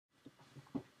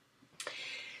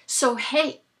So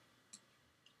hey,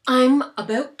 I'm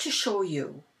about to show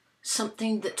you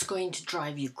something that's going to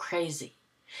drive you crazy.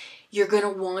 You're going to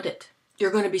want it. You're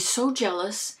going to be so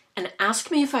jealous and ask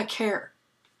me if I care.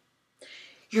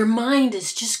 Your mind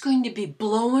is just going to be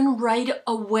blown right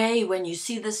away when you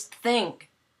see this thing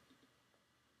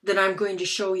that I'm going to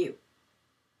show you.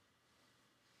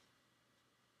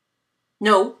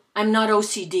 No, I'm not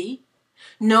OCD.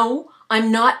 No,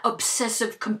 I'm not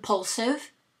obsessive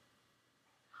compulsive.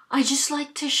 I just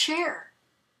like to share.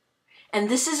 And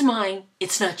this is mine,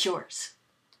 it's not yours.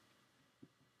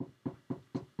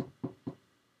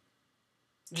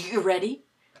 You ready?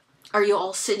 Are you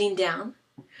all sitting down?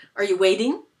 Are you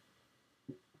waiting?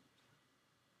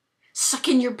 Suck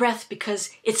in your breath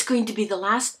because it's going to be the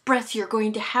last breath you're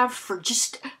going to have for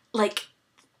just like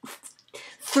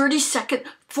 30 seconds,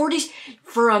 40,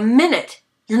 for a minute.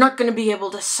 You're not going to be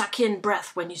able to suck in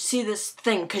breath when you see this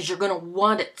thing because you're going to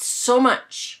want it so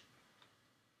much.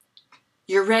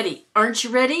 You're ready. Aren't you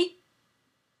ready?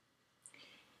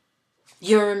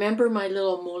 You remember my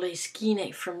little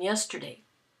moleskine from yesterday?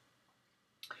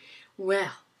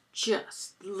 Well,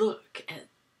 just look at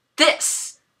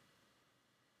this.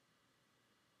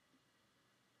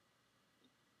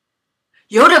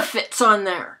 Yoda fits on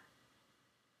there.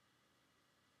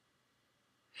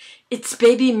 It's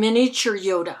baby miniature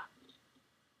Yoda.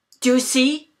 Do you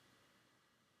see?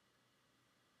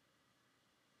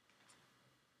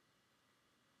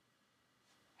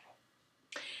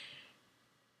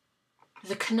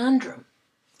 The conundrum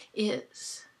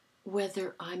is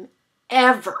whether I'm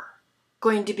ever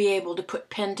going to be able to put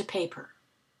pen to paper.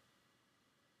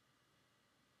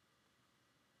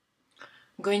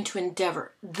 I'm going to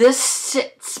endeavor. This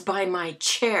sits by my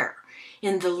chair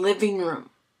in the living room.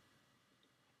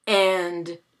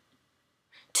 And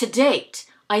to date,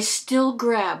 I still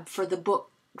grab for the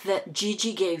book that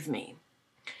Gigi gave me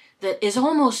that is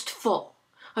almost full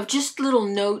of just little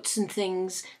notes and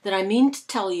things that I mean to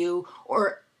tell you,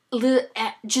 or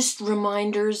just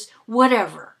reminders,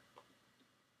 whatever.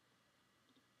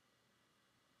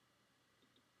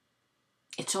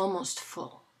 It's almost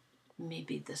full.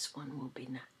 Maybe this one will be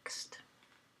next.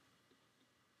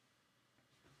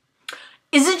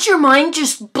 Isn't your mind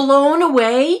just blown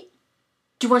away?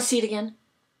 Do you want to see it again?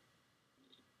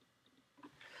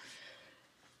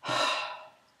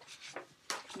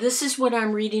 This is what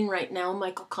I'm reading right now.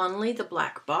 Michael Connelly, The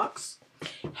Black Box.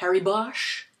 Harry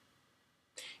Bosch.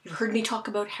 You've heard me talk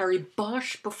about Harry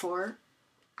Bosch before.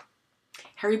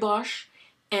 Harry Bosch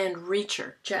and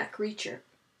Reacher, Jack Reacher.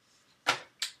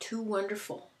 Two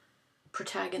wonderful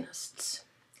protagonists.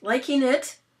 Liking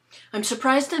it. I'm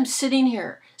surprised I'm sitting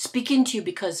here speaking to you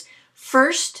because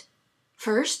first,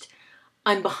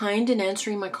 I'm behind in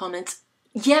answering my comments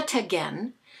yet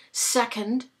again.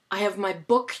 Second, I have my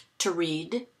book to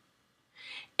read.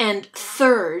 And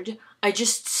third, I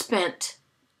just spent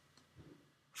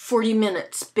 40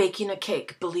 minutes baking a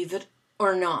cake, believe it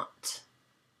or not.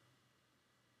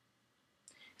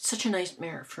 It's such a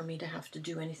nightmare for me to have to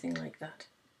do anything like that.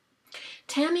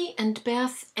 Tammy and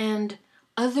Beth and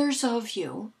others of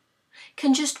you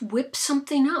can just whip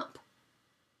something up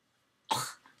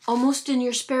almost in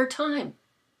your spare time.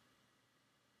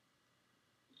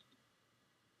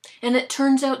 And it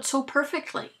turns out so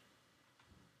perfectly.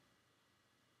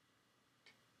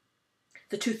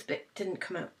 The toothpick didn't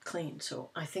come out clean, so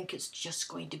I think it's just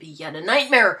going to be yet a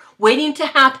nightmare waiting to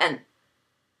happen.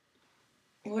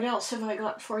 What else have I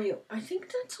got for you? I think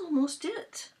that's almost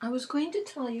it. I was going to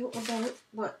tell you about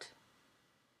what?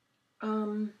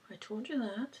 I told you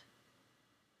that.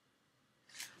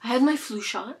 I had my flu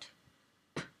shot.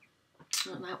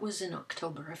 Well, that was in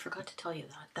October. I forgot to tell you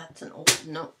that. That's an old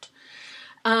note.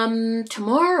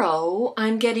 Tomorrow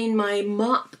I'm getting my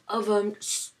mop of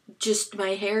just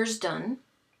my hair's done.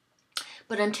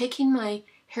 But I'm taking my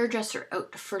hairdresser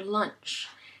out for lunch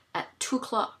at 2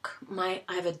 o'clock. I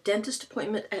have a dentist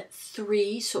appointment at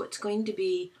 3, so it's going to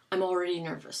be, I'm already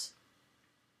nervous.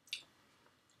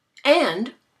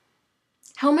 And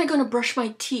how am I going to brush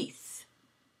my teeth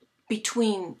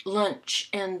between lunch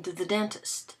and the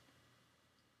dentist?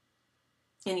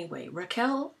 Anyway,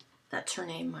 Raquel, that's her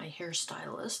name, my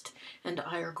hairstylist, and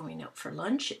I are going out for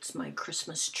lunch. It's my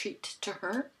Christmas treat to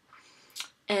her.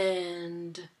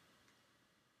 And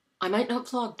I might not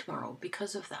vlog tomorrow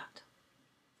because of that.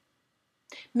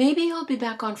 Maybe I'll be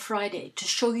back on Friday to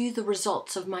show you the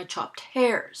results of my chopped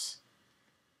hairs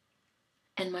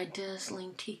and my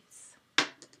dazzling teeth.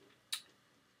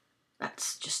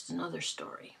 That's just another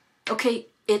story. Okay,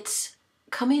 it's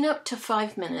coming up to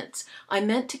 5 minutes. I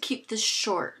meant to keep this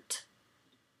short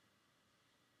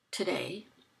today,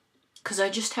 because I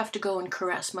just have to go and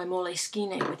caress my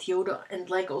Moleskine with Yoda and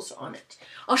Legos on it.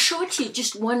 I'll show it to you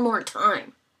just one more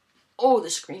time. Oh, the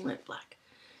screen went black.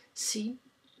 See?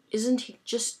 Isn't he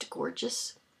just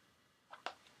gorgeous?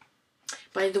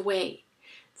 By the way,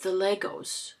 the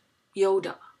Legos,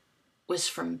 Yoda, was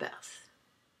from Beth.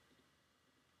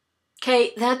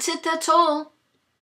 Okay, that's it, that's all.